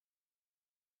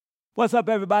What's up,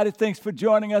 everybody? Thanks for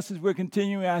joining us as we're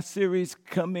continuing our series,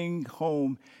 Coming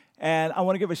Home. And I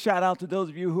want to give a shout out to those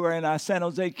of you who are in our San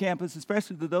Jose campus,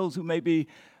 especially to those who may be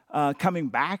coming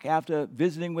back after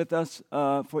visiting with us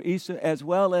for Easter, as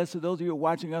well as to those of you who are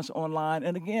watching us online.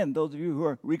 And again, those of you who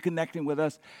are reconnecting with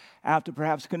us after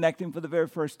perhaps connecting for the very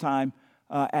first time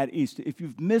at Easter. If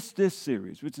you've missed this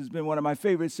series, which has been one of my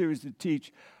favorite series to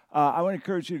teach, I want to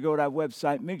encourage you to go to our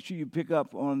website. Make sure you pick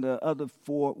up on the other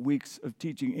 4 weeks of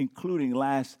teaching, including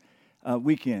last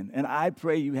weekend. And I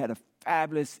pray you had a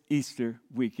fabulous Easter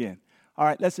weekend. All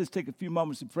right, let's just take a few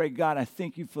moments to pray. God, I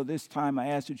thank you for this time. I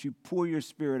ask that you pour your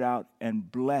Spirit out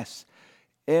and bless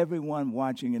everyone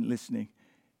watching and listening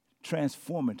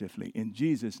transformatively. In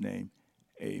Jesus' name,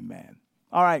 amen.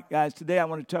 All right, guys, today I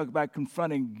want to talk about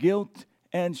confronting guilt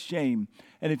and shame.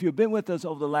 And if you've been with us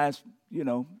over the last,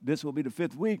 this will be the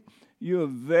 5th week, you're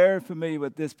very familiar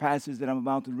with this passage that I'm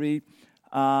about to read.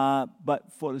 But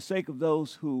for the sake of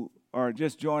those who are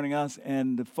just joining us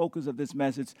and the focus of this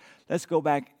message, let's go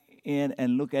back in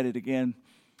and look at it again.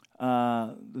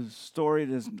 The story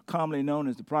that's commonly known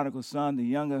as the prodigal son, the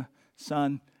younger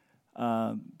son,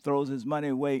 throws his money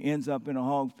away, ends up in a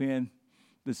hog pen,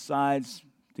 decides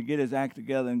to get his act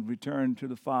together and return to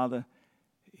the father.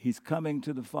 He's coming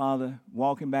to the father,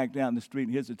 walking back down the street.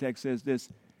 And here's the text says this: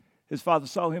 his father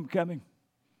saw him coming,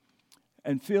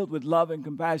 and filled with love and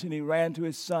compassion, he ran to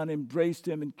his son, embraced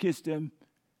him, and kissed him.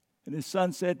 And his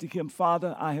son said to him,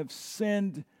 "Father, I have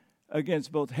sinned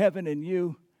against both heaven and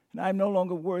you, and I am no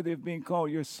longer worthy of being called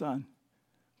your son."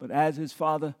 But his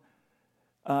father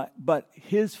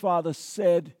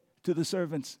said to the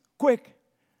servants, "Quick,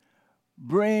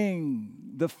 bring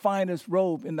the finest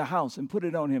robe in the house and put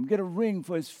it on him. Get a ring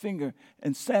for his finger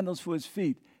and sandals for his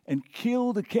feet, and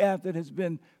kill the calf that has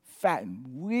been fattened.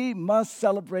 We must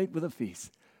celebrate with a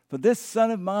feast. For this son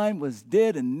of mine was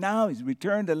dead, and now he's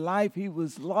returned to life. He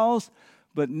was lost,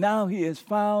 but now he is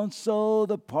found." So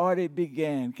the party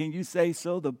began. Can you say,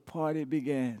 so the party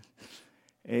began?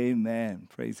 Amen.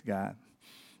 Praise God.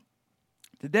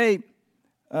 Today,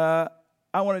 I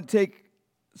want to take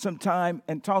some time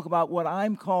and talk about what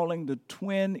I'm calling the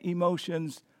twin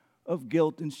emotions of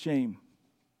guilt and shame.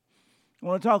 I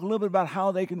want to talk a little bit about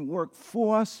how they can work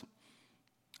for us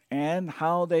and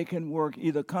how they can work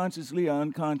either consciously or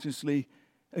unconsciously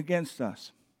against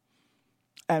us,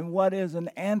 and what is an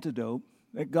antidote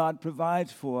that God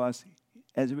provides for us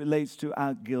as it relates to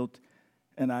our guilt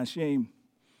and our shame.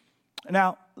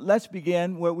 Now, let's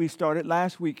begin where we started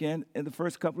last weekend in the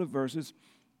first couple of verses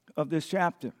of this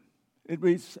chapter. It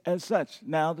reads as such: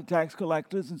 "Now the tax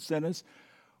collectors and sinners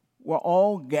were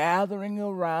all gathering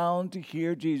around to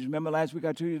hear Jesus." Remember last week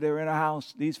I told you they were in a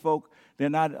house. These folk, they're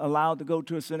not allowed to go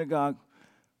to a synagogue.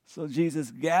 So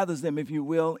Jesus gathers them, if you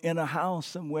will, in a house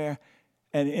somewhere.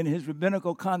 And in his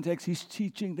rabbinical context, he's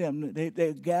teaching them.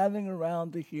 They're gathering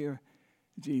around to hear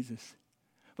Jesus.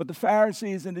 But the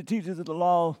Pharisees and the teachers of the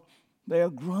law, they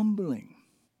are grumbling.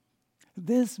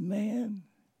 This man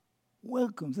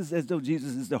welcomes. It's as though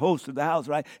Jesus is the host of the house,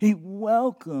 right? He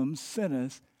welcomes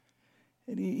sinners,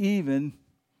 and he even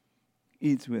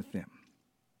eats with them.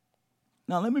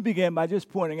 Now, let me begin by just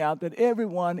pointing out that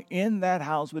everyone in that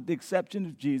house, with the exception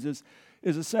of Jesus,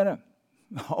 is a sinner.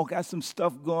 All got some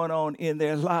stuff going on in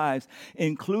their lives,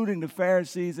 including the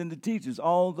Pharisees and the teachers,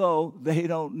 although they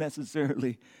don't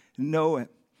necessarily know it.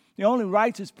 The only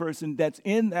righteous person that's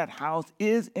in that house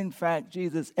is, in fact,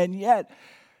 Jesus. And yet,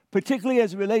 particularly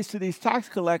as it relates to these tax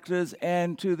collectors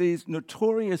and to these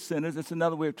notorious sinners, that's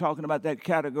another way of talking about that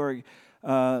category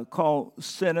called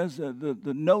sinners,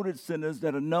 the noted sinners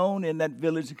that are known in that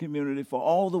village and community for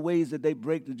all the ways that they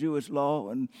break the Jewish law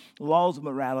and laws of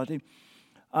morality.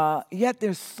 Yet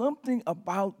there's something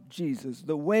about Jesus,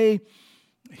 the way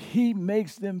he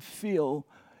makes them feel,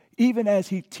 even as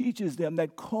he teaches them,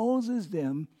 that causes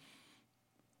them,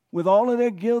 with all of their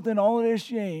guilt and all of their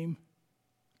shame,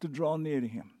 to draw near to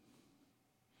him,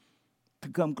 to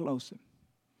come closer.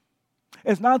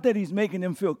 It's not that he's making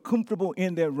them feel comfortable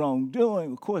in their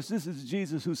wrongdoing. Of course, this is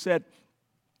Jesus who said,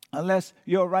 "Unless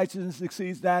your righteousness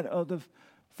exceeds that of the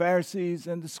Pharisees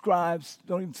and the scribes,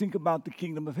 don't even think about the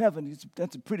kingdom of heaven."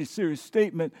 That's a pretty serious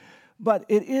statement. But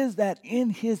it is that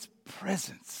in his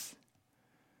presence,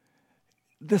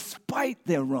 despite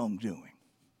their wrongdoing,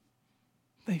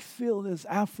 they feel this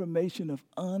affirmation of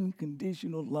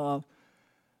unconditional love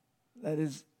that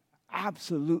is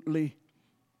absolutely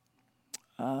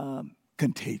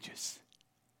contagious.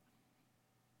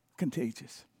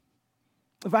 Contagious.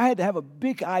 If I had to have a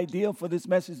big idea for this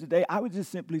message today, I would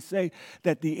just simply say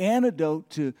that the antidote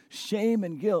to shame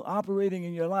and guilt operating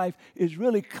in your life is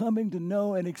really coming to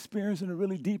know and experience in a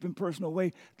really deep and personal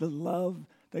way the love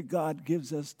that God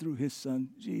gives us through his son,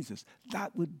 Jesus.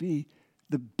 That would be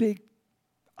the big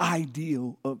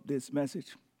ideal of this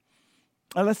message.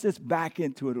 Now let's just back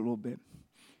into it a little bit.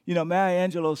 You know, Maya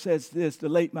Angelou says this, the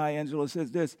late Maya Angelou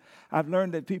says this: I've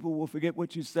learned that people will forget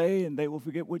what you say and they will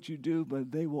forget what you do,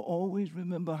 but they will always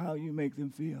remember how you make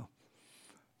them feel.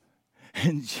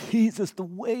 And Jesus, the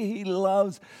way he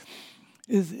loves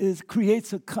is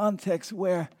creates a context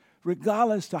where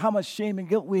regardless to how much shame and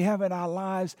guilt we have in our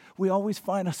lives, we always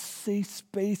find a safe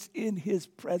space in his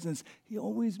presence. He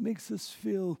always makes us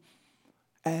feel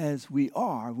as we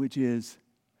are, which is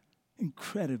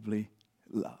incredibly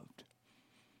loved.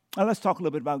 Now let's talk a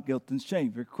little bit about guilt and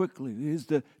shame very quickly. Here's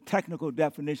the technical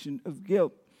definition of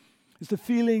guilt. It's the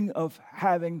feeling of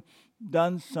having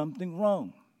done something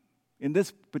wrong. In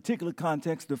this particular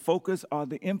context, the focus or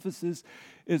the emphasis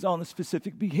is on a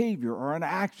specific behavior or an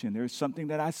action. There's something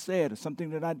that I said or something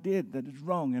that I did that is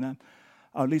wrong, and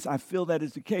or at least I feel that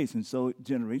is the case, and so it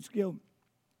generates guilt.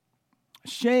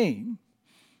 Shame,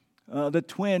 the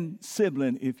twin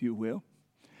sibling, if you will,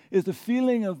 is the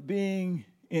feeling of being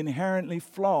inherently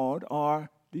flawed or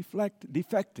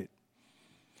defected.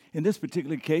 In this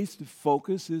particular case, the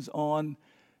focus is on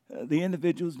the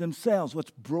individuals themselves,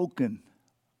 what's broken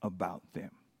about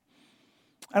them.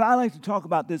 And I like to talk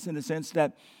about this in the sense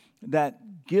that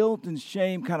guilt and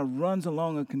shame kind of runs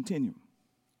along a continuum.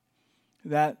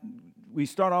 That we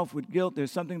start off with guilt.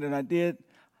 There's something that I did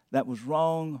that was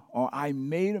wrong, or I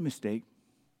made a mistake.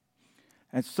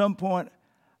 At some point,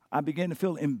 I begin to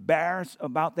feel embarrassed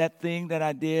about that thing that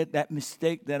I did, that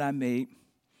mistake that I made.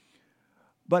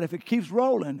 But if it keeps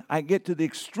rolling, I get to the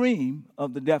extreme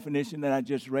of the definition that I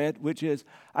just read, which is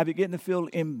I begin to feel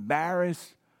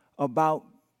embarrassed about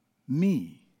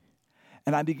me.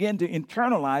 And I begin to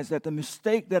internalize that the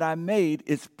mistake that I made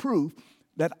is proof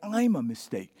that I'm a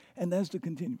mistake. And that's the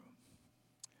continuum.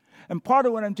 And part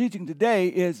of what I'm teaching today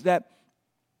is that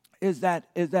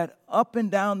up and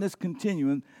down this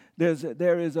continuum,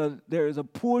 there is a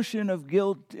portion of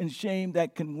guilt and shame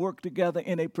that can work together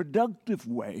in a productive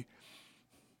way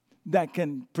that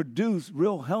can produce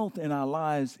real health in our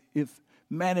lives if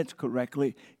managed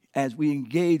correctly as we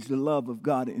engage the love of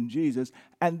God in Jesus.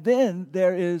 And then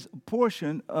there is a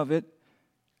portion of it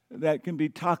that can be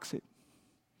toxic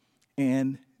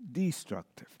and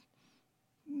destructive.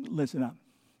 Listen up.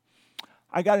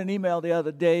 I got an email the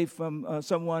other day from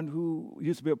someone who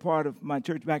used to be a part of my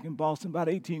church back in Boston about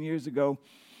 18 years ago.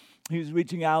 He was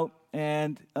reaching out,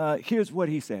 and here's what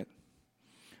he said.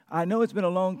 I know it's been a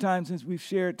long time since we've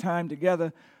shared time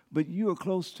together, but you are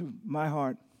close to my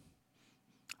heart.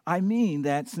 I mean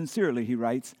that sincerely, he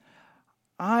writes.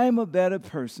 I'm a better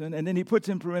person, and then he puts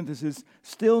in parentheses,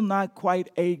 still not quite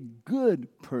a good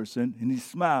person, and he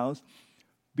smiles,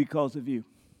 because of you.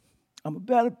 I'm a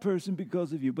better person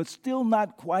because of you, but still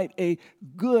not quite a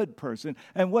good person.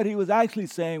 And what he was actually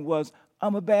saying was,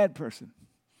 I'm a bad person.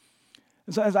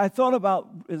 And so as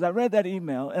I read that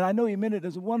email, and I know he meant it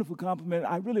as a wonderful compliment,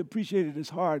 I really appreciated his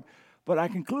heart, but I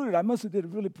concluded I must have did a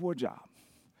really poor job.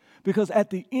 Because at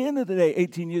the end of the day,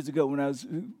 18 years ago when I was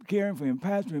caring for him,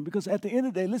 pastoring him, because at the end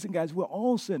of the day, listen, guys, we're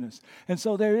all sinners. And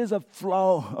so there is a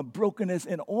flaw, a brokenness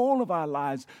in all of our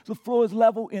lives. The floor is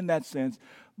level in that sense.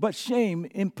 But shame,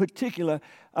 in particular,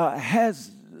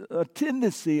 has a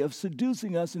tendency of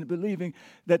seducing us into believing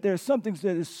that there's something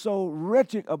that is so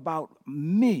wretched about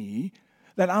me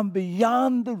that I'm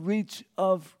beyond the reach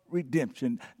of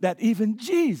redemption, that even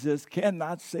Jesus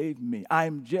cannot save me.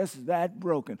 I'm just that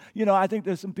broken. You know, I think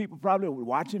there's some people probably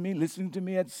watching me, listening to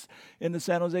me in the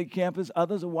San Jose campus.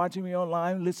 Others are watching me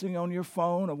online, listening on your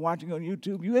phone or watching on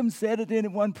YouTube. You haven't said it to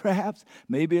anyone, perhaps.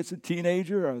 Maybe it's a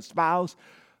teenager or a spouse.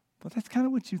 But that's kind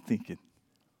of what you're thinking.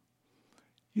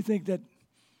 You think that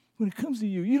when it comes to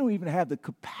you, you don't even have the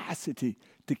capacity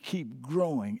to keep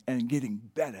growing and getting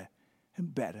better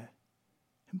and better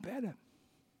and better.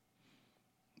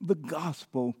 The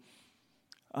gospel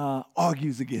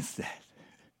argues against that.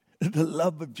 The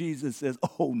love of Jesus says,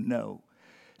 oh no,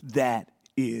 that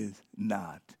is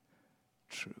not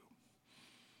true.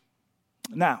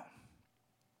 Now,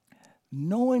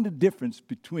 knowing the difference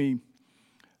between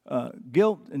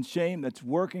guilt and shame that's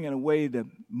working in a way to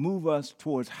move us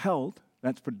towards health,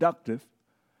 that's productive,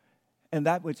 and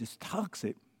that which is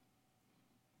toxic,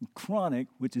 chronic,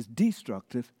 which is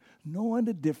destructive, knowing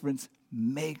the difference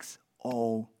makes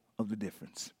all of the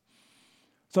difference.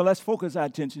 So let's focus our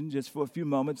attention just for a few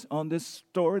moments on this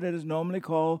story that is normally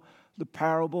called the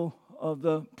parable of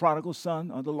the prodigal son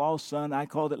or the lost son. I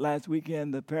called it last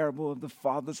weekend the parable of the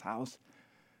father's house.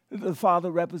 The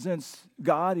father represents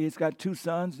God. He's got two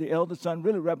sons. The eldest son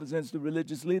really represents the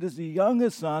religious leaders. The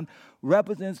youngest son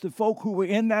represents the folk who were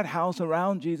in that house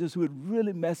around Jesus who had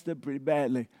really messed up pretty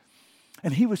badly.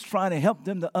 And he was trying to help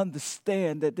them to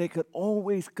understand that they could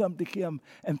always come to him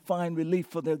and find relief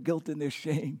for their guilt and their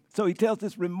shame. So he tells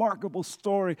this remarkable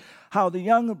story how the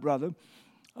younger brother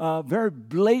very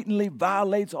blatantly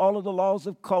violates all of the laws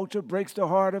of culture, breaks the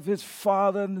heart of his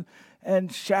father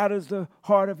and shatters the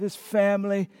heart of his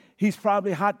family. He's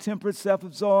probably hot-tempered,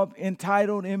 self-absorbed,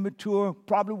 entitled, immature,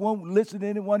 probably won't listen to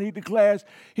anyone. He declares,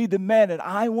 he demanded,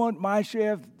 I want my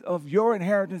share of your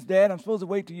inheritance, Dad. I'm supposed to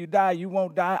wait till you die. You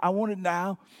won't die. I want it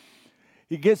now.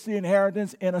 He gets the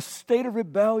inheritance in a state of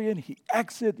rebellion. He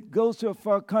exits, goes to a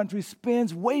far country,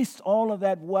 spends, wastes all of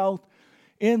that wealth,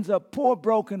 ends up poor,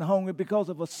 broken, hungry because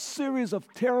of a series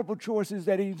of terrible choices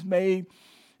that he's made.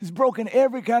 He's broken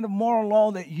every kind of moral law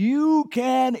that you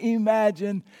can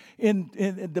imagine. In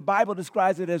the Bible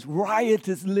describes it as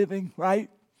riotous living, right?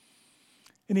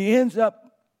 And he ends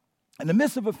up in the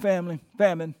midst of a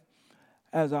famine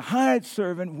as a hired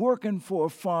servant working for a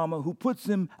farmer who puts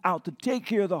him out to take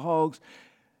care of the hogs.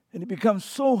 And he becomes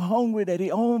so hungry that he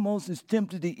almost is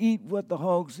tempted to eat what the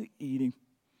hogs are eating.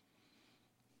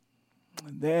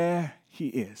 And there he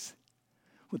is,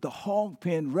 with the hog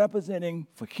pen representing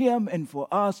for him and for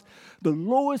us the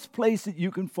lowest place that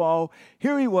you can fall.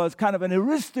 Here he was, kind of an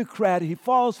aristocrat. He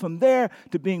falls from there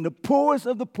to being the poorest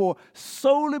of the poor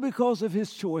solely because of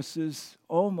his choices,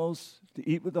 almost to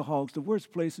eat with the hogs, the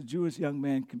worst place a Jewish young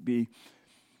man could be,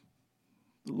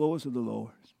 the lowest of the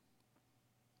lowest.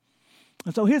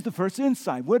 And so here's the first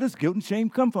insight. Where does guilt and shame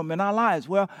come from in our lives?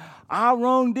 Well, our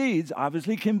wrong deeds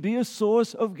obviously can be a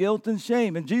source of guilt and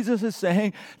shame. And Jesus is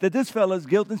saying that this fellow's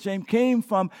guilt and shame came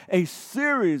from a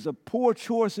series of poor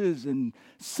choices and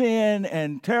sin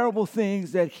and terrible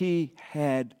things that he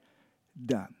had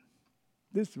done.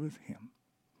 This was him,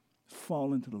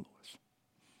 fallen to the lowest.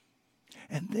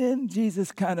 And then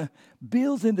Jesus kind of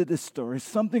builds into this story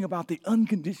something about the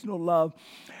unconditional love.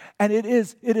 And it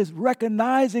is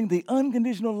recognizing the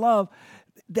unconditional love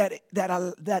that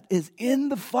is in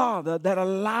the Father that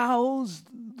allows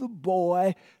the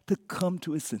boy to come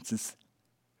to his senses.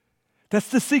 That's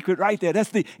the secret right there. That's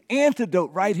the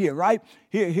antidote right here, right?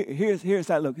 Here's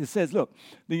how it looks. It says, look,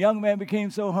 the young man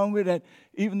became so hungry that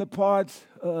even the parts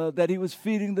that he was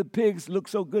feeding the pigs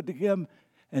looked so good to him.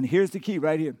 And here's the key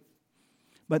right here.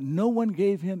 But no one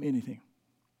gave him anything.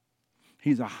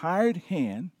 He's a hired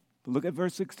hand. But look at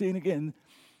verse 16 again.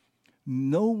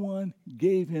 No one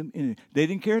gave him anything. They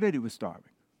didn't care that he was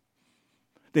starving.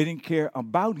 They didn't care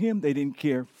about him. They didn't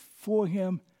care for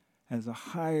him as a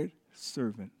hired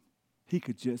servant. He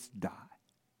could just die.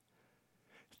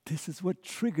 This is what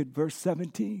triggered verse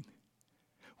 17.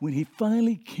 When he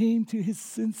finally came to his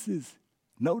senses.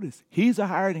 Notice, he's a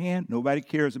hired hand. Nobody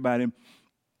cares about him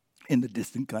in the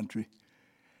distant country.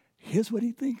 Here's what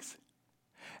he thinks.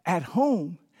 At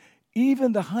home,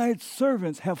 even the hired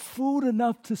servants have food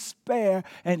enough to spare,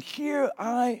 and here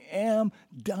I am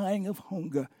dying of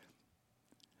hunger.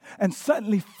 And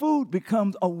suddenly food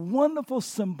becomes a wonderful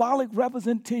symbolic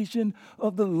representation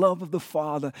of the love of the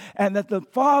Father, and that the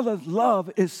Father's love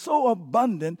is so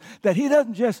abundant that he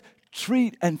doesn't just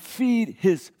treat and feed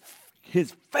his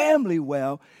family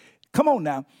well. Come on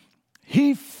now.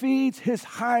 He feeds his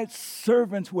hired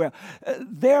servants well.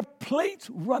 Their plates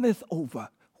runneth over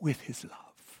with his love.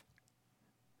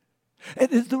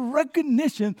 It is the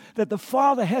recognition that the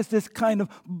Father has this kind of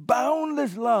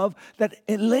boundless love that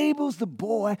enables the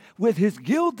boy with his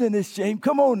guilt and his shame,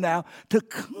 come on now, to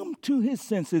come to his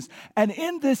senses. And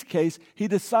in this case, he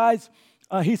decides,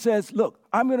 he says, look,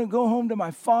 I'm going to go home to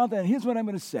my father, and here's what I'm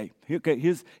going to say. Okay,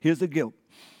 here's the guilt.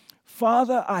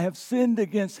 Father, I have sinned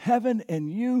against heaven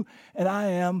and you, and I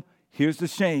am, here's the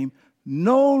shame,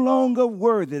 no longer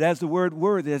worthy. That's the word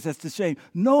worthy. That's the shame.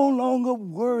 No longer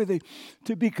worthy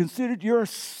to be considered your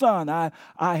son. I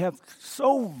have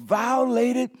so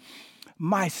violated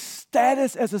my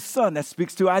status as a son. That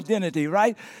speaks to identity,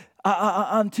 right?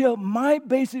 Until my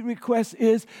basic request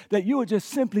is that you would just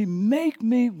simply make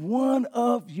me one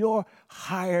of your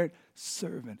hired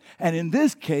servant. And in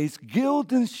this case,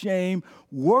 guilt and shame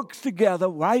works together,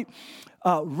 right?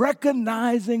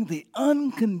 Recognizing the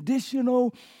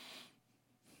unconditional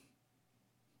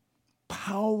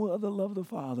power of the love of the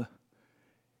Father.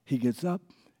 He gets up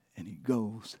and he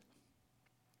goes.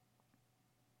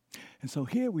 And so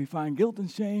here we find guilt and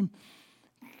shame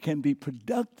can be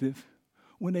productive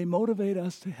when they motivate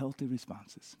us to healthy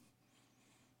responses.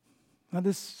 Now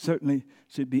this certainly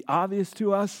should be obvious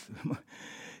to us.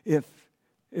 If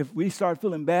If we start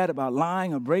feeling bad about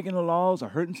lying or breaking the laws or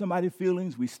hurting somebody's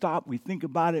feelings, we stop, we think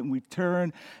about it, and we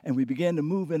turn, and we begin to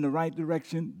move in the right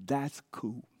direction. That's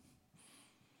cool.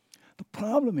 The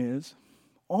problem is,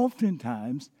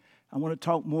 oftentimes, I want to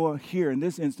talk more here in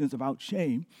this instance about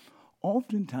shame.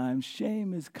 Oftentimes,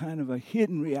 shame is kind of a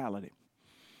hidden reality.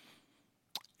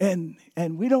 And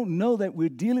we don't know that we're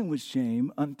dealing with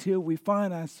shame until we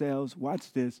find ourselves,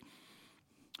 watch this,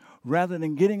 rather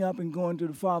than getting up and going to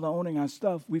the Father, owning our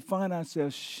stuff, we find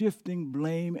ourselves shifting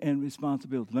blame and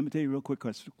responsibility. Let me tell you a real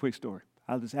quick story,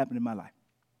 how this happened in my life.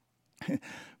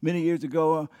 Many years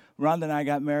ago, Rhonda and I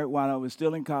got married while I was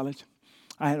still in college.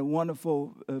 I had a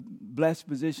wonderful, blessed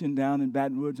position down in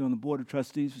Baton Rouge on the Board of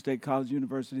Trustees for State College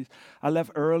Universities. I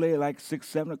left early, like 6,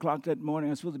 7 o'clock that morning.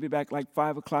 I was supposed to be back like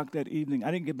 5 o'clock that evening.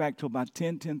 I didn't get back till about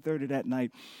 10:30 that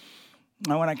night.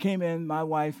 And when I came in, my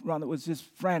wife, Rhonda, was just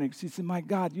frantic. She said, "My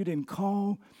God, you didn't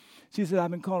call?" She said,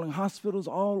 "I've been calling hospitals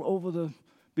all over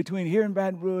between here and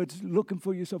Baton Rouge, looking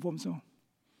for you, so forth and so on."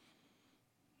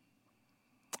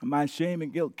 And my shame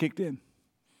and guilt kicked in.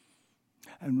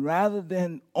 And rather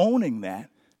than owning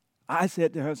that, I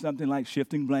said to her something like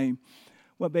shifting blame.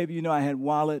 "Well, baby, I had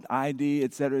wallet, ID,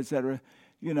 et cetera, et cetera.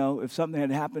 If something had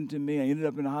happened to me, I ended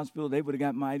up in the hospital, they would have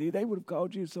got my ID. They would have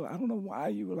called you. So I don't know why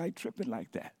you were like tripping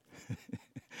like that."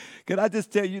 Can I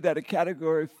just tell you that a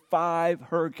Category 5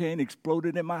 hurricane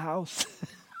exploded in my house?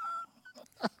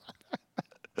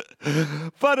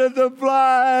 Butters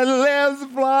flying, legs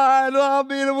flying. I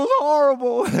mean, it was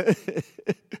horrible.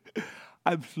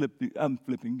 I'm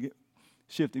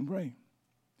shifting blame.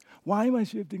 Why am I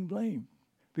shifting blame?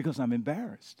 Because I'm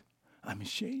embarrassed. I'm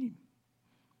ashamed.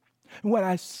 And what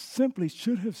I simply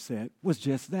should have said was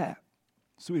just that.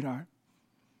 "Sweetheart,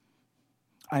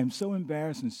 I am so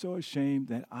embarrassed and so ashamed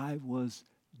that I was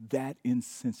that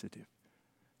insensitive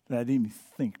that I didn't even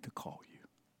think to call you.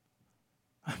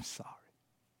 I'm sorry."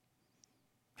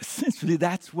 Essentially,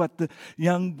 that's what the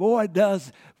young boy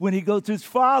does when he goes to his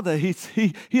father. He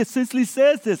essentially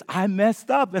says this: "I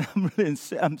messed up, and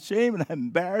I'm ashamed and I'm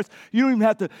embarrassed. You don't even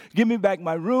have to give me back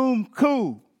my room.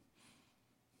 Cool."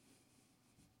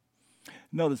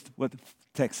 Notice what the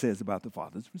text says about the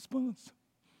father's response.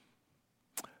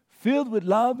 Filled with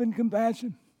love and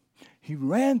compassion, he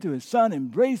ran to his son,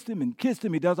 embraced him, and kissed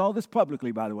him. He does all this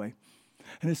publicly, by the way.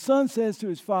 And his son says to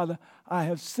his father, "I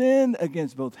have sinned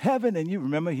against both heaven and you."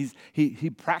 Remember, he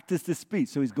practiced his speech,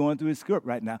 so he's going through his script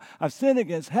right now. "I've sinned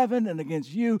against heaven and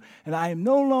against you, and I am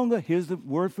no longer," here's the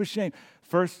word for shame.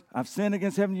 First, "I've sinned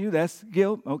against heaven and you." That's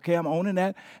guilt. Okay, I'm owning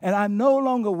that. "And I'm no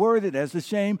longer worthy," that's the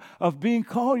shame, "of being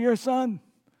called your son."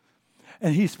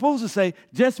 And he's supposed to say,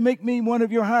 "Just make me one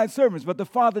of your hired servants." But the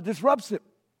father disrupts it.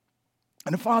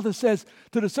 And the father says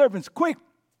to the servants, "Quick,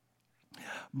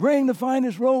 bring the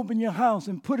finest robe in your house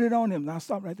and put it on him." Now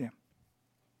stop right there.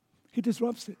 He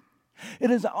disrupts it. It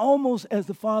is almost as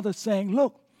the father saying,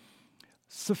 "Look,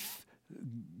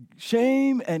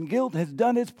 shame and guilt has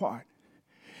done its part.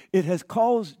 It has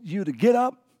caused you to get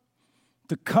up,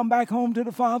 to come back home to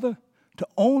the Father, to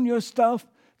own your stuff,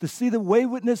 to see the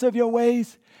waywardness of your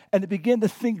ways, and to begin to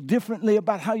think differently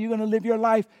about how you're going to live your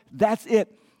life. That's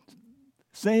it.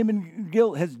 Shame and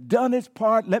guilt has done its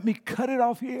part. Let me cut it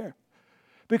off here.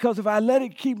 Because if I let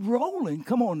it keep rolling,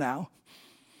 come on now,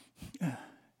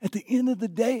 at the end of the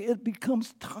day, it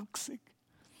becomes toxic.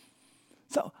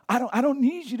 So I don't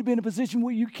need you to be in a position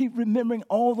where you keep remembering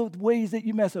all the ways that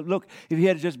you mess up. Look, if he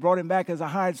had just brought him back as a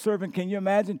hired servant, can you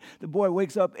imagine? The boy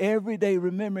wakes up every day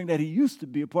remembering that he used to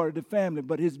be a part of the family,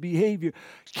 but his behavior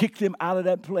kicked him out of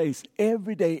that place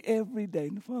every day, every day.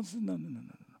 And the father says, no.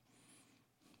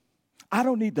 I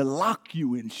don't need to lock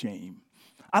you in shame.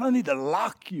 I don't need to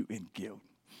lock you in guilt.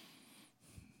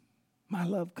 My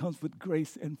love comes with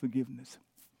grace and forgiveness.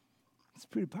 It's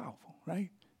pretty powerful, right?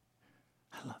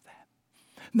 I love that.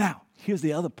 Now, here's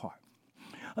the other part.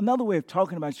 Another way of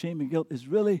talking about shame and guilt is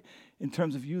really in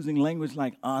terms of using language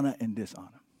like honor and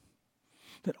dishonor.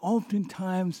 That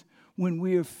oftentimes when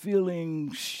we are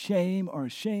feeling shame or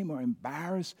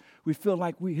embarrassed, we feel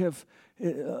like we have,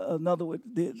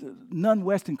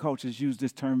 non-Western cultures use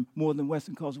this term more than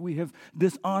Western cultures. We have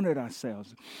dishonored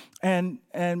ourselves. And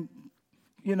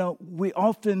we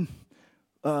often,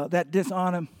 that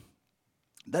dishonor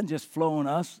doesn't just flow on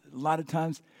us. A lot of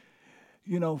times,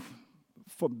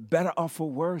 for better or for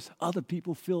worse, other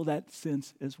people feel that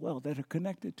sense as well that are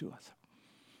connected to us.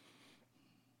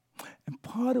 And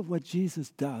part of what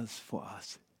Jesus does for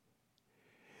us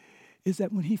is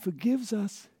that when he forgives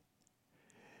us,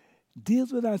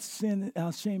 deals with our sin,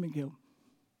 our shame and guilt,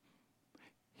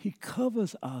 he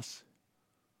covers us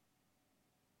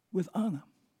with honor.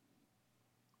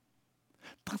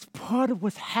 That's part of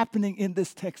what's happening in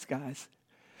this text, guys.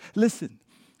 Listen,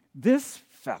 this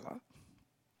fella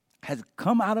has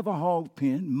come out of a hog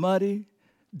pen, muddy,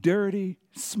 dirty,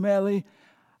 smelly,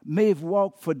 may have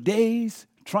walked for days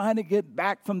trying to get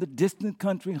back from the distant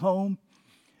country home.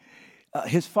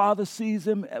 His father sees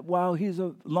him while he's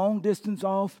a long distance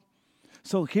off.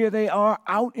 So here they are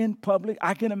out in public.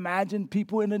 I can imagine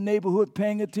people in the neighborhood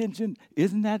paying attention.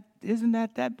 Isn't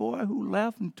that boy who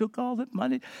left and took all that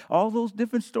money? All those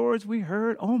different stories we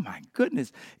heard. Oh my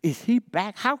goodness, is he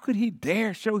back? How could he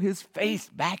dare show his face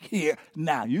back here?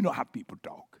 Now, you know how people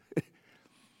talk.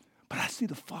 But I see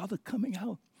the father coming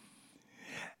out.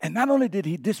 And not only did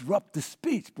he disrupt the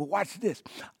speech, but watch this.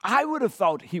 I would have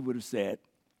thought he would have said,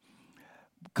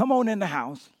 come on in the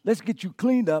house. Let's get you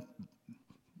cleaned up.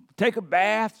 Take a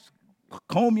bath,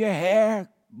 comb your hair,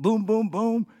 boom, boom,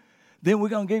 boom. Then we're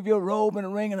going to give you a robe and a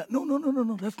ring.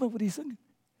 No. That's not what he said.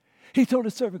 He told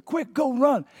his servant, quick, go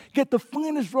run. Get the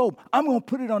finest robe. I'm going to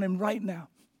put it on him right now.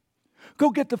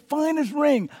 Go get the finest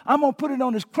ring. I'm going to put it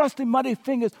on his crusty, muddy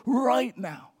fingers right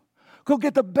now. Go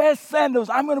get the best sandals.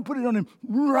 I'm going to put it on him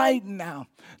right now.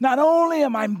 Not only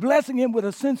am I blessing him with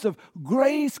a sense of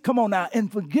grace, come on now,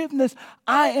 and forgiveness,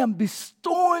 I am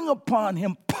bestowing upon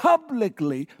him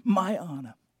publicly my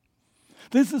honor.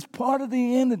 This is part of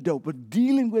the antidote, but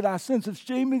dealing with our sense of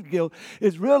shame and guilt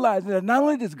is realizing that not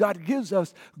only does God give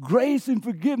us grace and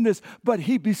forgiveness, but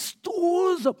he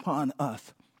bestows upon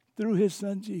us through his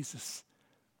son Jesus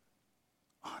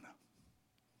honor.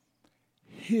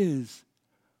 His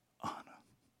honor.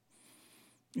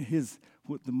 Here's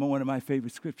one of my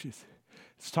favorite scriptures.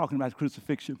 It's talking about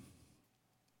crucifixion.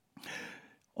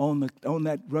 On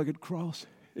that rugged cross,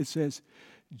 it says,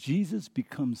 Jesus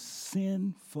becomes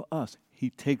sin for us. He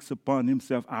takes upon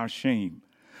himself our shame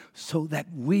so that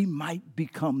we might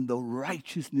become the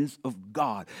righteousness of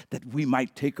God, that we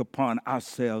might take upon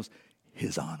ourselves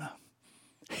his honor.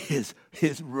 His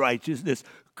righteousness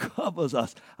covers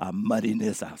us, our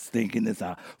muddiness, our stinkiness,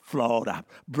 our flawed, our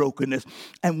brokenness.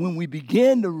 And when we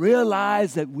begin to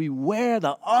realize that we wear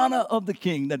the honor of the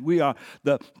King, that we are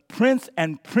the prince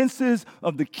and princess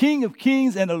of the King of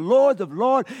Kings and the Lord of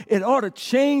Lords, it ought to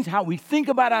change how we think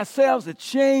about ourselves. It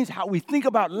change how we think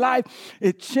about life.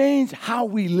 It change how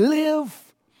we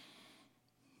live.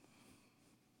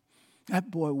 That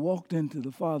boy walked into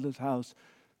the Father's house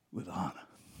with honor.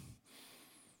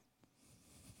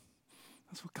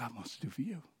 That's what God wants to do for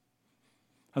you.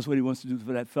 That's what he wants to do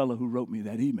for that fellow who wrote me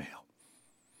that email.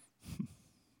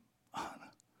 Honor.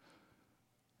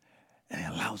 And he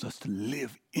allows us to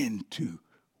live into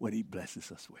what he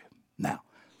blesses us with. Now,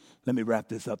 let me wrap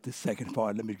this up, this second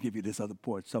part. Let me give you this other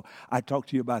part. So I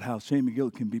talked to you about how shame and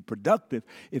guilt can be productive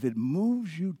if it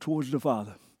moves you towards the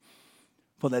Father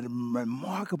for that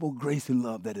remarkable grace and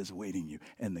love that is awaiting you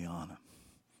and the honor.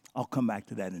 I'll come back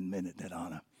to that in a minute, that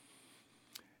honor.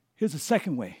 Here's the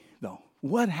second way, though.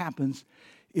 What happens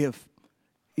if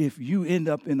you end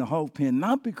up in a hog pen,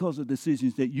 not because of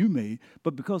decisions that you made,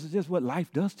 but because of just what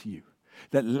life does to you?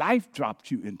 That life dropped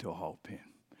you into a hog pen.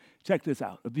 Check this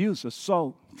out. Abuse,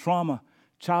 assault, trauma,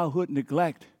 childhood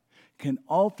neglect can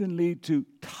often lead to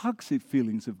toxic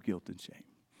feelings of guilt and shame.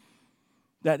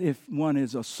 That if one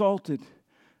is assaulted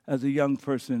as a young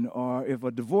person, or if a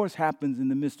divorce happens in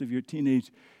the midst of your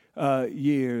teenage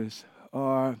years,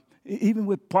 or even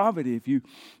with poverty, if you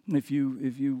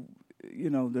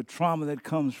the trauma that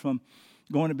comes from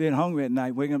going to bed hungry at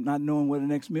night, waking up not knowing where the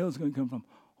next meal is going to come from.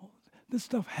 This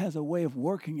stuff has a way of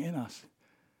working in us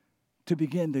to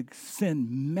begin to send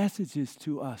messages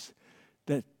to us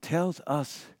that tells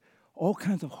us all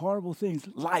kinds of horrible things.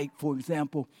 Like, for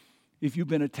example, if you've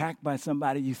been attacked by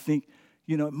somebody, you think,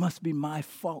 it must be my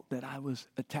fault that I was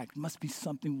attacked. It must be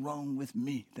something wrong with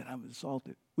me that I was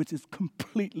assaulted, which is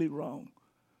completely wrong.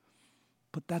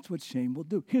 But that's what shame will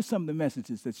do. Here's some of the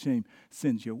messages that shame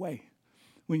sends your way.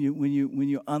 When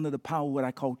you're under the power of what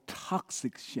I call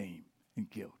toxic shame and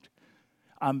guilt.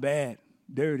 I'm bad,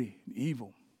 dirty,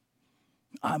 evil.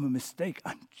 I'm a mistake.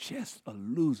 I'm just a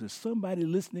loser. Somebody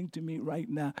listening to me right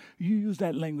now, you use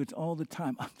that language all the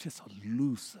time. I'm just a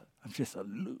loser. I'm just a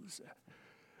loser.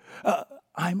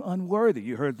 I'm unworthy.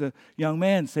 You heard the young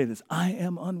man say this. I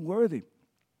am unworthy.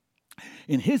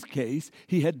 In his case,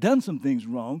 he had done some things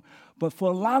wrong, but for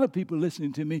a lot of people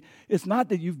listening to me, it's not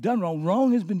that you've done wrong.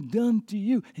 Wrong has been done to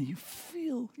you, and you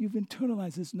feel you've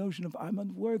internalized this notion of I'm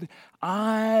unworthy.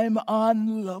 I'm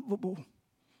unlovable.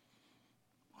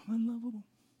 I'm unlovable.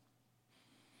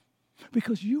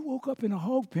 Because you woke up in a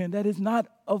hog pen that is not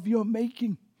of your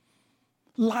making.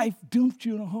 Life duped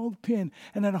you in a hog pen,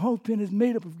 and that hog pen is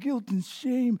made up of guilt and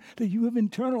shame that you have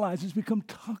internalized. It's become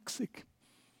toxic.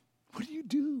 What do you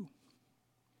do?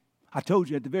 I told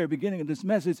you at the very beginning of this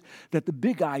message that the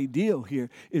big ideal here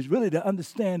is really to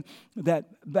understand that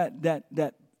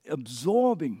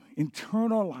absorbing,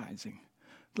 internalizing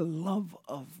the love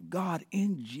of God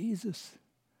in Jesus,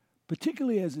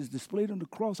 particularly as is displayed on the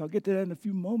cross, I'll get to that in a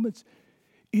few moments,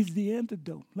 is the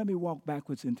antidote. Let me walk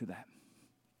backwards into that.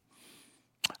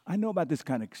 I know about this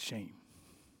kind of shame.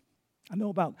 I know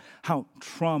about how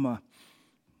trauma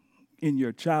in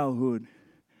your childhood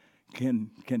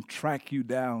can track you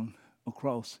down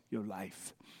across your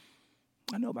life.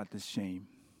 I know about this shame.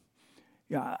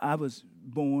 Yeah, I was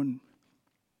born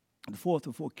the fourth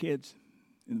of 4 kids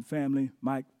in the family.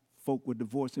 My folk were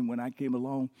divorcing when I came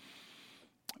along.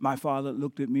 My father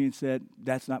looked at me and said,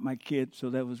 "That's not my kid," so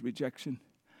that was rejection.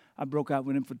 I broke out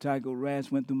with impetigo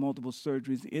rash, went through multiple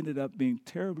surgeries, ended up being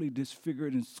terribly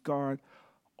disfigured and scarred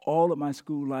all of my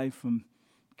school life from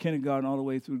kindergarten all the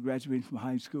way through graduating from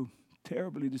high school.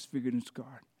 Terribly disfigured and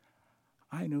scarred.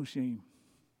 I know shame.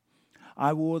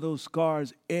 I wore those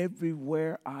scars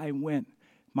everywhere I went,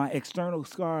 my external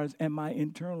scars and my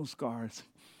internal scars.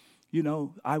 You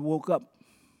know, I woke up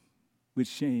with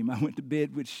shame. I went to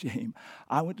bed with shame.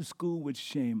 I went to school with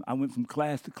shame. I went from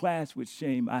class to class with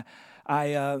shame.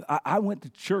 I went to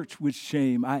church with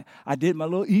shame. I did my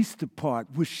little Easter part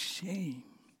with shame.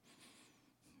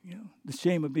 You know, the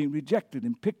shame of being rejected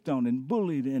and picked on and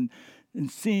bullied and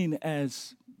seen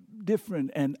as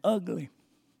different and ugly.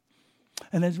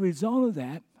 And as a result of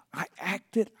that, I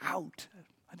acted out.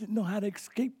 I didn't know how to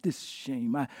escape this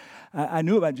shame. I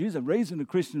knew about Jesus. I was raised in a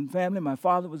Christian family. My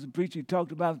father was a preacher. He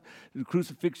talked about the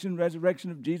crucifixion,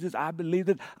 resurrection of Jesus. I believed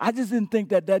it. I just didn't think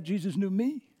that Jesus knew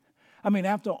me. I mean,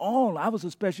 after all, I was a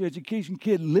special education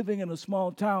kid living in a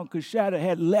small town. Coshada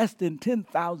had less than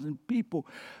 10,000 people.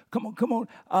 Come on.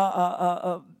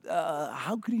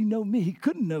 How could he know me? He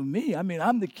couldn't know me. I mean,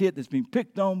 I'm the kid that's been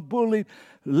picked on, bullied,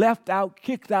 left out,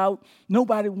 kicked out.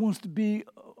 Nobody wants to be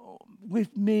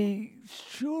with me.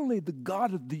 Surely the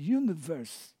God of the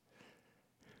universe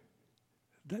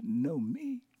doesn't know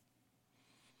me.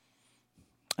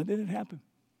 And then it happened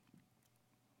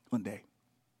one day.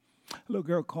 A little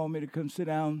girl called me to come sit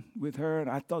down with her, and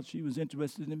I thought she was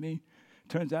interested in me.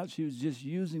 Turns out she was just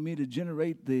using me to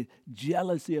generate the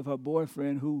jealousy of her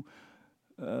boyfriend, who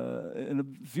and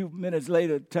a few minutes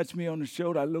later touched me on the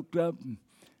shoulder. I looked up, and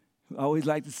I always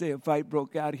like to say a fight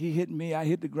broke out. He hit me, I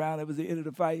hit the ground. It was the end of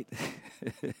the fight.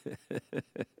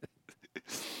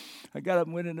 I got up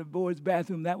and went in the boys'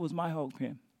 bathroom. That was my hog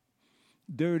pen.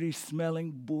 Dirty,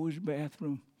 smelling boys'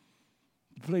 bathroom.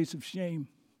 The place of shame.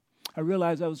 I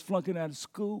realized I was flunking out of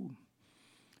school,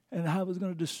 and I was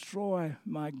going to destroy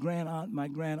my grandaunt, my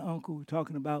granduncle,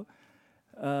 talking about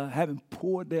having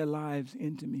poured their lives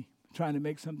into me, trying to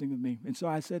make something of me. And so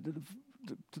I said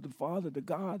to the Father, to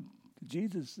God, to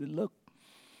Jesus, look,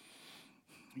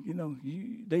 you know,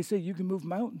 they say you can move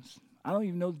mountains. I don't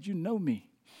even know that you know me.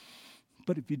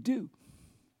 But if you do,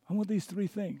 I want these 3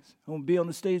 things. I want to be on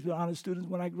the stage with honor students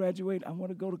when I graduate. I want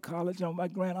to go to college. I want my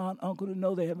grandaunt, uncle to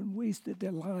know they haven't wasted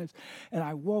their lives. And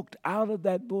I walked out of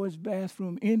that boy's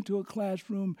bathroom into a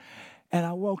classroom, and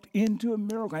I walked into a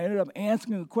miracle. I ended up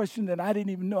answering a question that I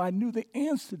didn't even know I knew the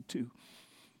answer to.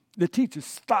 The teacher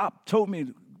stopped, told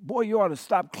me, "Boy, you ought to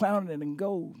stop clowning and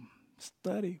go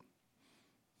study."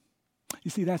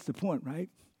 You see, that's the point, right?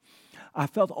 I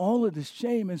felt all of this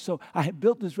shame, and so I had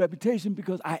built this reputation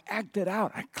because I acted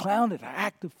out. I clowned it. I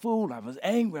acted fool. I was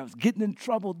angry. I was getting in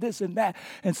trouble, this and that.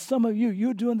 And some of you,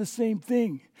 you're doing the same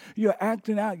thing. You're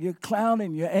acting out. You're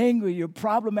clowning. You're angry. You're a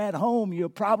problem at home. You're a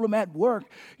problem at work.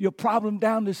 You're a problem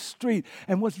down the street.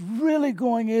 And what's really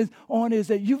going on is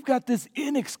that you've got this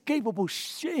inescapable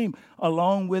shame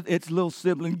along with its little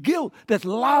sibling, guilt, that's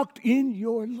locked in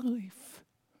your life.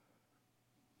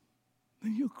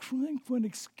 And you're crying for an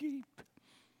escape.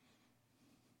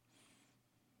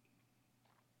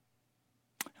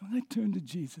 And when I turned to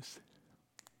Jesus,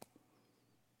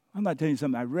 I'm not telling you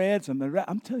something I read,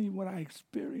 I'm telling you what I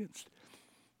experienced.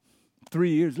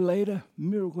 3 years later,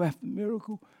 miracle after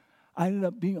miracle, I ended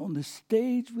up being on the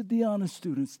stage with the honor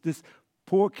students. This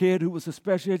poor kid who was a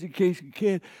special education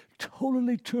kid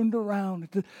totally turned around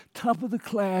at the top of the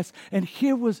class, and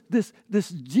here was this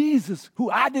Jesus who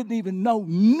I didn't even know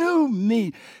knew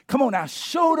me. Come on now,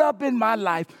 showed up in my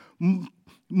life,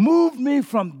 moved me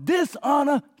from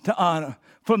dishonor to honor,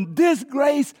 from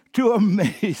disgrace to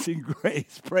amazing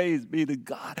grace. Praise be to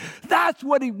God. That's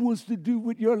what he wants to do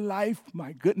with your life,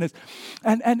 my goodness.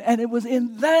 And it was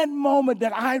in that moment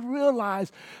that I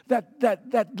realized that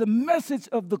the message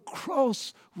of the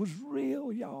cross was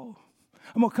real, y'all.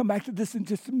 I'm going to come back to this in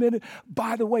just a minute.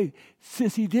 By the way,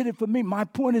 since he did it for me, my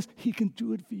point is he can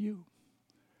do it for you.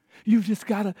 You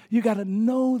gotta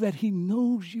know that he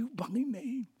knows you by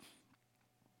name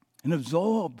and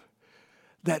absorb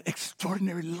that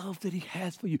extraordinary love that he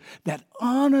has for you, that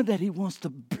honor that he wants to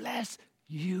bless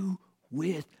you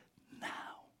with now.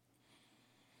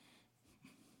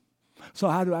 So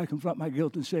how do I confront my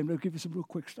guilt and shame? Let me give you some real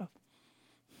quick stuff.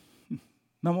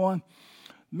 Number one,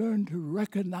 learn to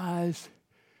recognize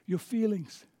your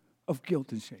feelings of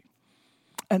guilt and shame.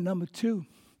 And number two,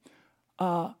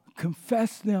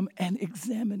 confess them and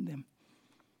examine them.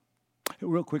 A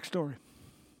real quick story.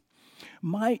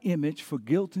 My image for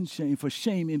guilt and shame, for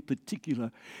shame in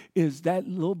particular, is that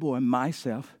little boy,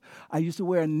 myself. I used to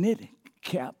wear a knit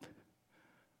cap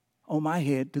on my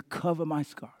head to cover my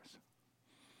scars.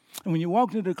 And when you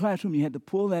walked into the classroom, you had to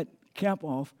pull that cap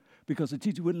off because the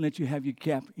teacher wouldn't let you have your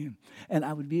cap in. And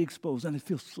I would be exposed, and I'd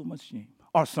feel so much shame.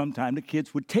 Or sometimes the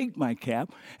kids would take my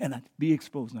cap, and I'd be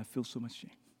exposed, and I'd feel so much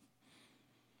shame.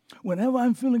 Whenever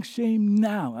I'm feeling shame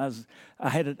now,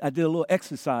 I did a little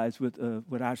exercise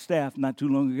with our staff not too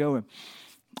long ago,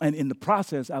 and in the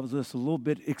process, I was just a little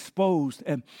bit exposed.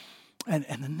 And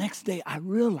the next day, I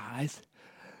realized,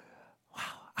 wow,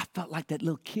 I felt like that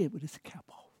little kid with his cap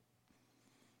off.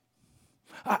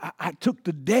 I took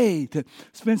the day to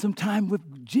spend some time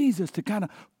with Jesus to kind of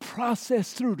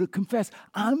process through, to confess,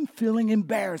 I'm feeling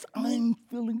embarrassed. I'm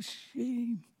feeling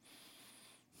shame.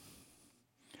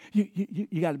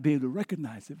 You got to be able to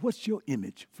recognize it. What's your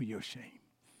image for your shame?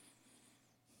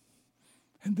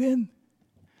 And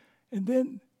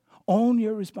then own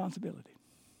your responsibility.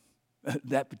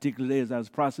 That particular day, as I was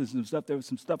processing some stuff, there was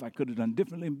some stuff I could have done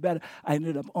differently and better. I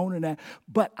ended up owning that.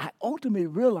 But I ultimately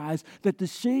realized that the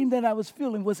shame that I was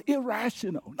feeling was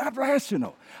irrational, not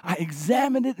rational. I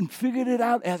examined it and figured it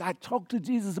out as I talked to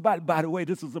Jesus about it. By the way,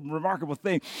 this was a remarkable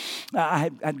thing.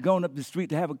 I'd gone up the street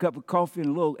to have a cup of coffee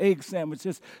and a little egg sandwich,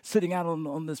 just sitting out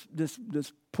on this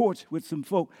porch with some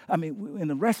folk, in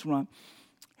a restaurant.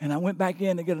 And I went back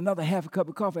in to get another half a cup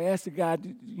of coffee. I asked the guy,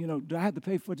 do I have to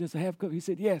pay for just a half cup? He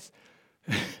said, yes.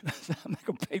 I said, I'm not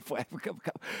going to pay for half a cup of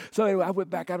coffee. So anyway, I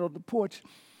went back out on the porch,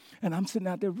 and I'm sitting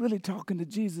out there really talking to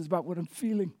Jesus about what I'm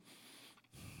feeling.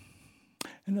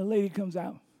 And the lady comes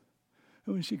out.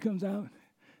 And when she comes out,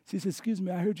 she said, excuse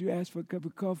me, I heard you ask for a cup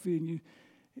of coffee. And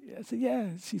I said, yeah.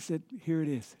 She said, here it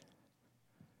is.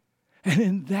 And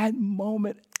in that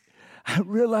moment, I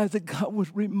realized that God was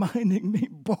reminding me,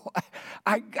 boy,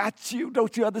 I got you.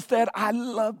 Don't you understand? I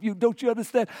love you. Don't you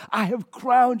understand? I have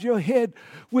crowned your head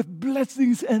with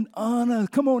blessings and honor.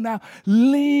 Come on now.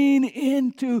 Lean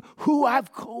into who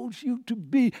I've called you to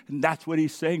be. And that's what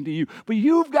he's saying to you. But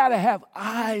you've got to have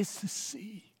eyes to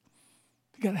see.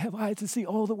 You've got to have eyes to see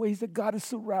all the ways that God is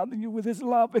surrounding you with his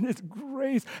love and his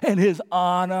grace and his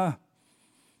honor.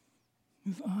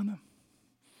 His honor.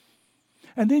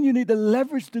 And then you need to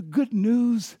leverage the good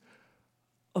news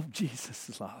of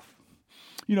Jesus' love.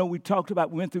 We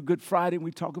went through Good Friday, and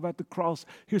we talked about the cross.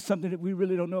 Here's something that we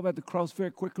really don't know about the cross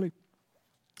very quickly.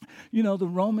 The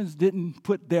Romans didn't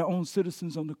put their own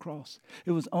citizens on the cross.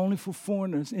 It was only for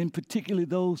foreigners, and particularly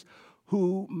those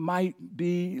who might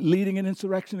be leading an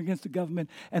insurrection against the government.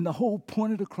 And the whole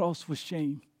point of the cross was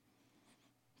shame.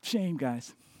 Shame,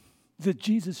 guys. That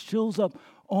Jesus shows up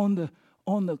on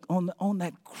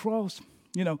that cross.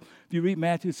 If you read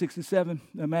Matthew 67,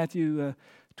 Matthew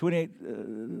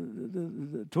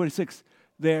 28, 26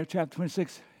 there, chapter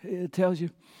 26, it tells you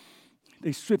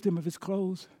they stripped him of his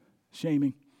clothes,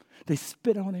 shaming. They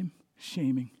spit on him,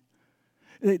 shaming.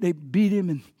 They beat him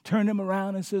and turned him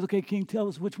around and says, okay, King, tell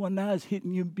us which one now is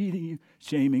hitting you, beating you,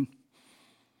 shaming.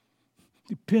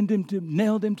 They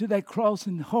nailed him to that cross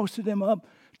and hoisted him up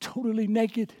totally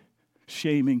naked,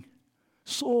 shaming.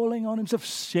 Soiling on himself,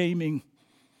 shaming.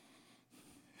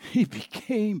 He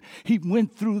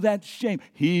went through that shame.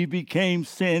 He became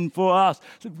sin for us.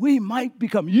 So we might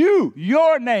become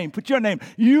your name, put your name.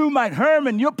 You might,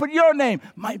 Hurmon, put your name,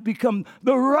 might become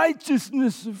the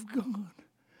righteousness of God.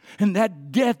 And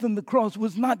that death on the cross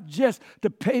was not just to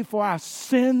pay for our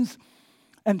sins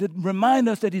and to remind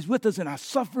us that he's with us in our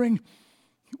suffering.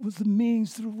 It was the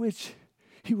means through which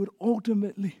he would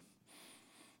ultimately,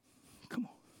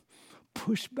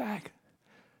 push back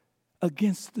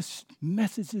against the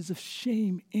messages of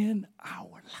shame in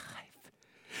our life.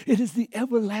 It is the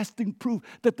everlasting proof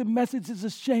that the messages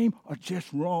of shame are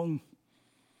just wrong.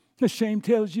 The shame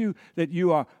tells you that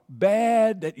you are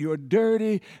bad, that you're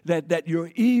dirty, that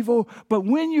you're evil. But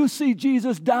when you see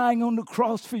Jesus dying on the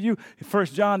cross for you, 1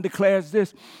 John declares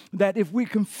this, that if we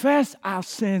confess our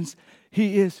sins,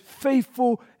 he is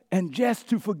faithful and just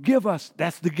to forgive us,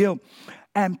 that's the guilt,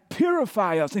 and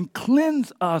purify us and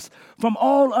cleanse us from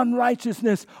all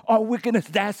unrighteousness or wickedness.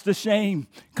 That's the shame.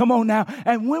 Come on now.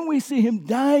 And when we see him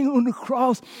dying on the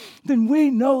cross, then we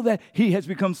know that he has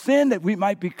become sin, that we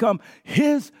might become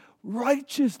his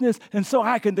righteousness. And so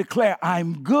I can declare,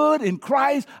 I'm good in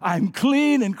Christ. I'm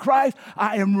clean in Christ.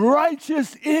 I am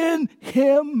righteous in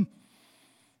him.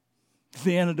 It's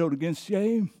the antidote against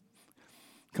shame.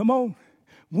 Come on.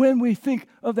 When we think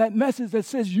of that message that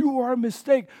says you are a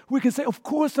mistake, we can say, of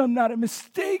course I'm not a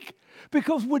mistake,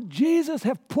 because would Jesus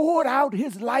have poured out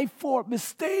his life for a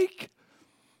mistake?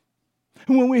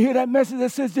 And when we hear that message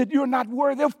that says that you're not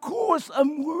worthy, of course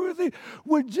I'm worthy.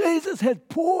 Would Jesus have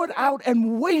poured out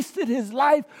and wasted his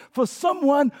life for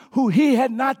someone who he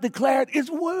had not declared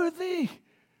is worthy?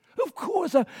 Of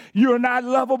course you're not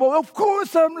lovable. Of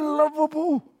course I'm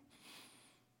lovable.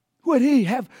 Would he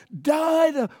have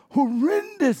died a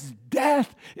horrendous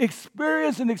death,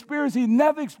 experience he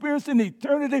never experienced in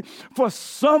eternity for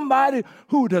somebody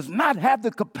who does not have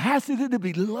the capacity to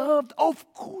be loved?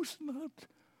 Of course not.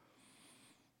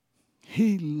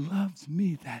 He loves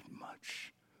me that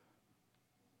much.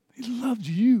 He loves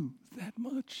you that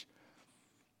much.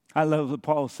 I love what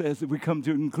Paul says that we come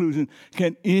to a conclusion.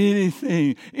 Can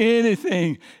anything,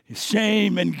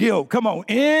 shame and guilt, come on,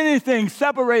 anything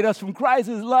separate us from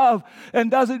Christ's love?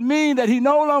 And does it mean that he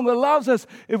no longer loves us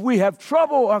if we have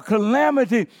trouble or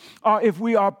calamity, or if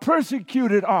we are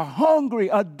persecuted or hungry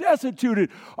or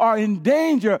destitute or in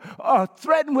danger or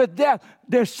threatened with death?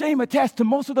 There's shame attached to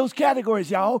most of those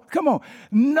categories, y'all. Come on.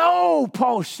 No,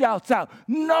 Paul shouts out.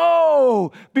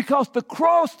 No, because the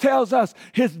cross tells us,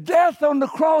 his death on the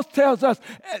cross tells us,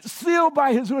 sealed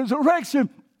by his resurrection,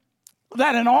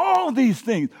 that in all these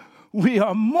things, we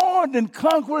are more than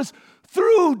conquerors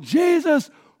through Jesus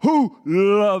who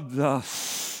loved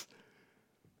us,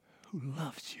 who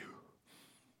loves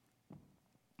you,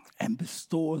 and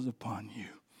bestows upon you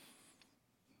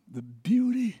the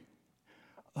beauty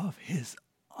of his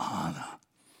honor.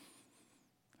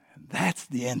 And that's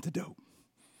the antidote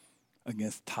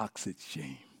against toxic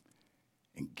shame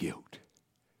and guilt.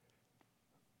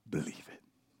 Believe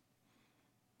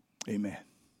it. Amen.